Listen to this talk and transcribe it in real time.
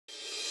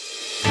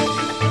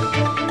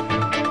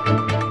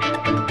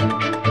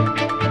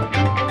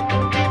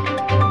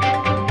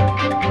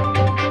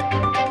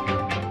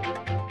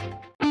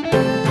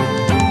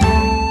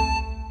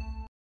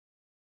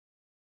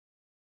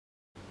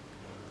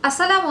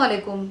আসসালামু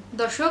আলাইকুম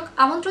দর্শক,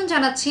 আমন্ত্রণ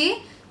জানাচ্ছি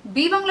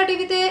বি বাংলা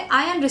টিভিতে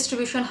আয়ান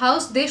ডিস্ট্রিবিউশন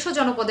হাউস দেশ ও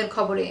জনপদের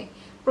খবরে।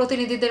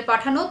 প্রতিনিধিদের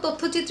পাঠানো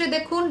তথ্যচিত্রে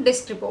দেখুন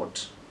ডেস্ক রিপোর্ট।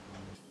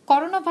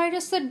 করোনা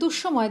ভাইরাসের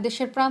দুঃসময়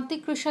দেশের প্রান্তিক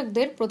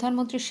কৃষকদের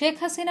প্রধানমন্ত্রী শেখ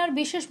হাসিনার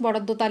বিশেষ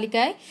বরাদ্দ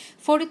তালিকায়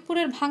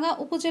ফরিদপুরের ভাঙ্গা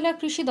উপজেলা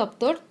কৃষি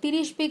দপ্তর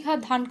 ৩০ বিঘা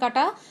ধান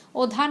কাটা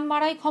ও ধান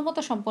মাড়াই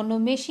ক্ষমতা সম্পন্ন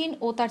মেশিন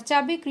ও তার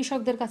চাবি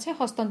কৃষকদের কাছে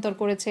হস্তান্তর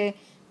করেছে।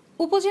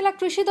 উপজেলা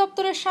কৃষি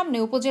দপ্তরের সামনে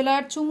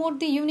উপজেলার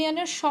চুমুরদি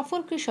ইউনিয়নের সফল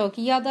কৃষক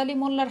ইয়াদ আলী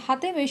মোল্লার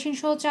হাতে মেশিন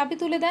সহ চাবি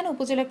তুলে দেন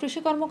উপজেলা কৃষি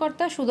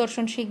কর্মকর্তা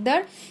সুদর্শন শিকদার।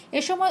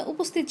 এ সময়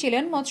উপস্থিত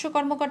ছিলেন মৎস্য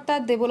কর্মকর্তা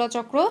দেবলা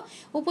চক্র,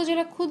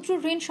 উপজেলা ক্ষুদ্র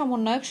ঋণ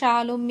সমন্বয়ক শাহ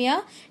আলম মিয়া,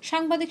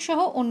 সাংবাদিক সহ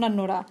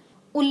অন্যান্যরা।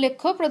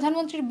 উল্লেখ্য,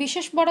 প্রধানমন্ত্রীর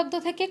বিশেষ বরাদ্দ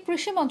থেকে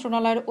কৃষি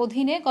মন্ত্রণালয়ের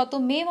অধীনে গত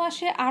মে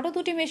মাসে আরও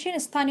 ২টি মেশিন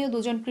স্থানীয়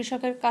 ২জন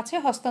কৃষকের কাছে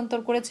হস্তান্তর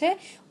করেছে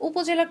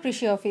উপজেলা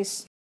কৃষি অফিস।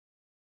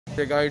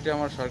 এই গাড়িটা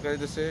আমার সরকারি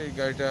দিচ্ছে। এই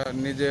গাড়িটা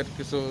নিজের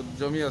কিছু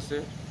জমি আছে,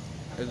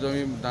 এই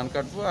জমি ধান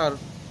কাটবো আর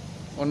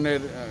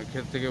অন্যের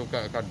ক্ষেত থেকেও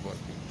কাটবো আর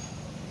কি।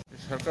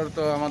 সরকার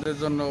তো আমাদের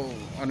জন্য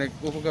অনেক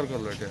উপকার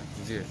করলো, এটা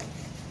দিয়ে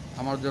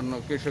আমার জন্য,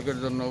 কৃষকের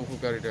জন্য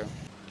উপকার এটা।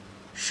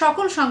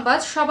 সকল সংবাদ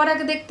সবার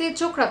আগে দেখতে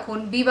চোখ রাখুন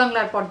বি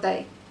বাংলার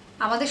পর্দায়।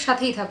 আমাদের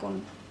সাথেই থাকুন।